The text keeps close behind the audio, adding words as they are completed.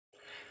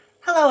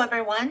Hello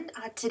everyone.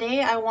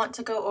 Today I want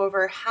to go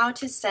over how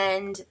to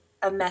send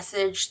a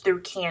message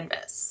through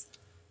Canvas.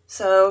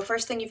 So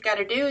first thing you've got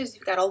to do is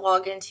you've got to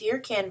log into your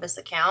Canvas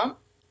account.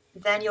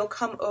 Then you'll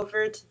come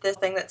over to this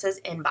thing that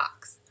says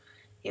Inbox.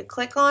 You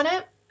click on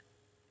it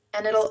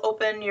and it'll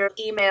open your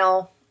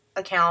email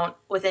account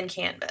within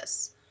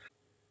Canvas.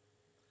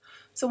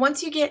 So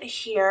once you get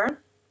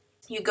here,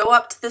 you go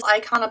up to this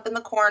icon up in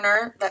the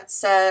corner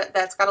that's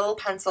got a little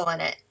pencil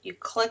in it. You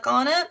click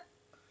on it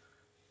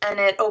and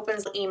it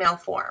opens the email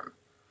form.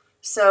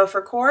 So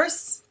for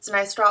course, it's a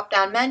nice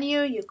drop-down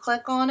menu. You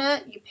click on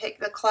it, you pick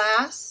the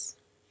class.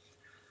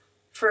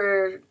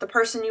 For the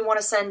person you want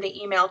to send the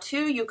email to,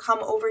 you come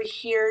over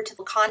here to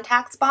the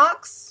contacts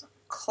box,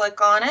 click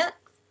on it,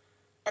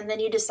 and then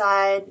you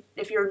decide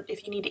if you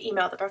need to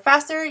email the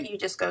professor, you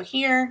just go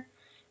here.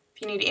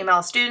 If you need to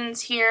email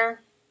students,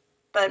 here.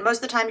 But most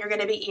of the time you're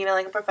going to be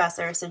emailing a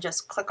professor, so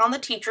just click on the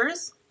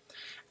teachers.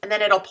 And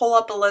then it'll pull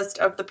up a list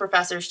of the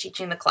professors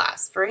teaching the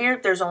class. For here,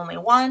 there's only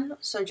one,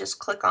 so just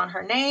click on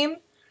her name.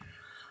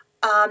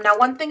 Now,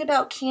 one thing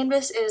about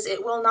Canvas is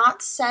it will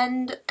not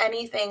send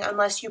anything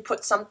unless you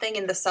put something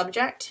in the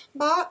subject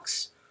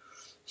box.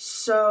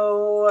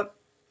 So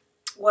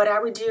what I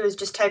would do is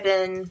just type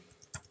in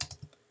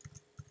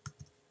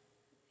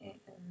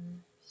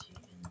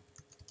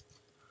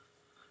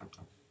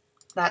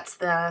that's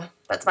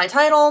my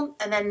title,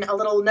 and then a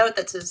little note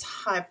that says,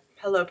 "Hi,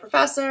 hello,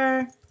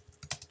 professor.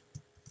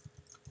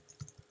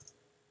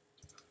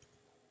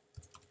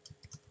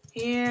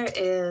 Here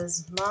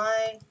is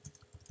my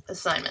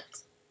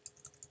assignment."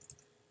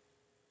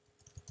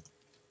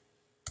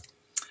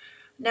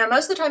 Now,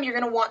 most of the time you're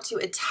going to want to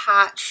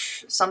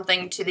attach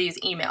something to these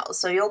emails.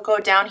 So you'll go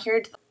down here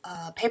to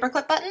the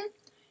paperclip button,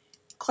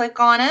 click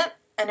on it,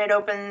 and it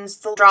opens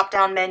the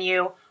drop-down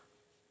menu.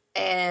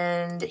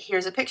 And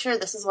here's a picture.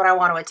 This is what I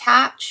want to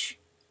attach.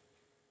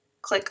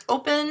 Click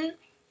open,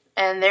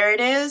 and there it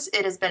is.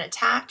 It has been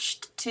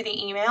attached to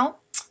the email.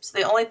 So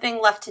the only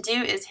thing left to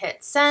do is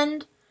hit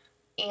send,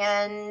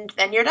 and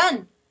then you're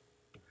done.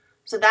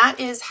 So that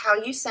is how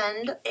you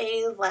send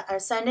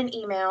an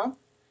email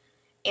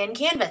in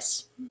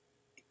Canvas.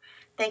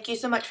 Thank you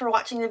so much for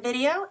watching the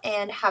video,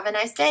 and have a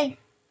nice day.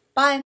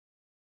 Bye.